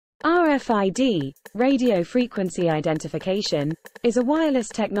RFID, radio frequency identification, is a wireless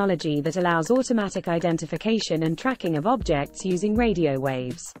technology that allows automatic identification and tracking of objects using radio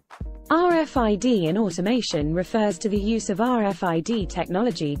waves. RFID in automation refers to the use of RFID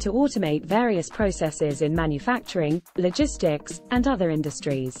technology to automate various processes in manufacturing, logistics, and other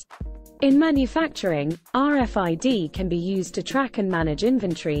industries. In manufacturing, RFID can be used to track and manage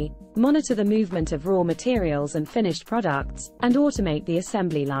inventory, monitor the movement of raw materials and finished products, and automate the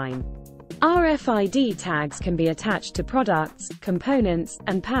assembly line. RFID tags can be attached to products, components,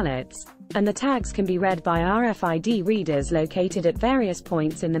 and pallets, and the tags can be read by RFID readers located at various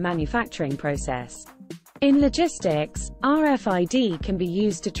points in the manufacturing process. In logistics, RFID can be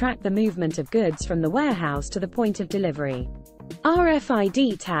used to track the movement of goods from the warehouse to the point of delivery.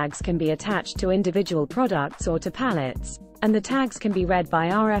 RFID tags can be attached to individual products or to pallets, and the tags can be read by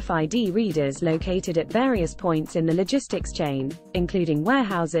RFID readers located at various points in the logistics chain, including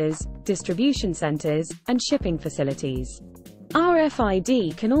warehouses, distribution centers, and shipping facilities.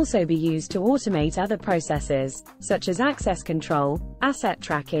 RFID can also be used to automate other processes, such as access control, asset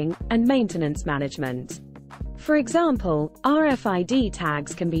tracking, and maintenance management. For example, RFID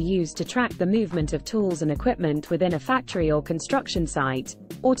tags can be used to track the movement of tools and equipment within a factory or construction site,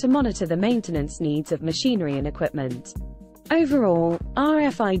 or to monitor the maintenance needs of machinery and equipment. Overall,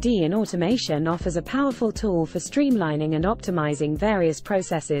 RFID in automation offers a powerful tool for streamlining and optimizing various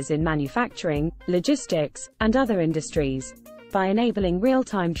processes in manufacturing, logistics, and other industries, by enabling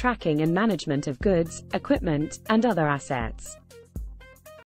real-time tracking and management of goods, equipment, and other assets.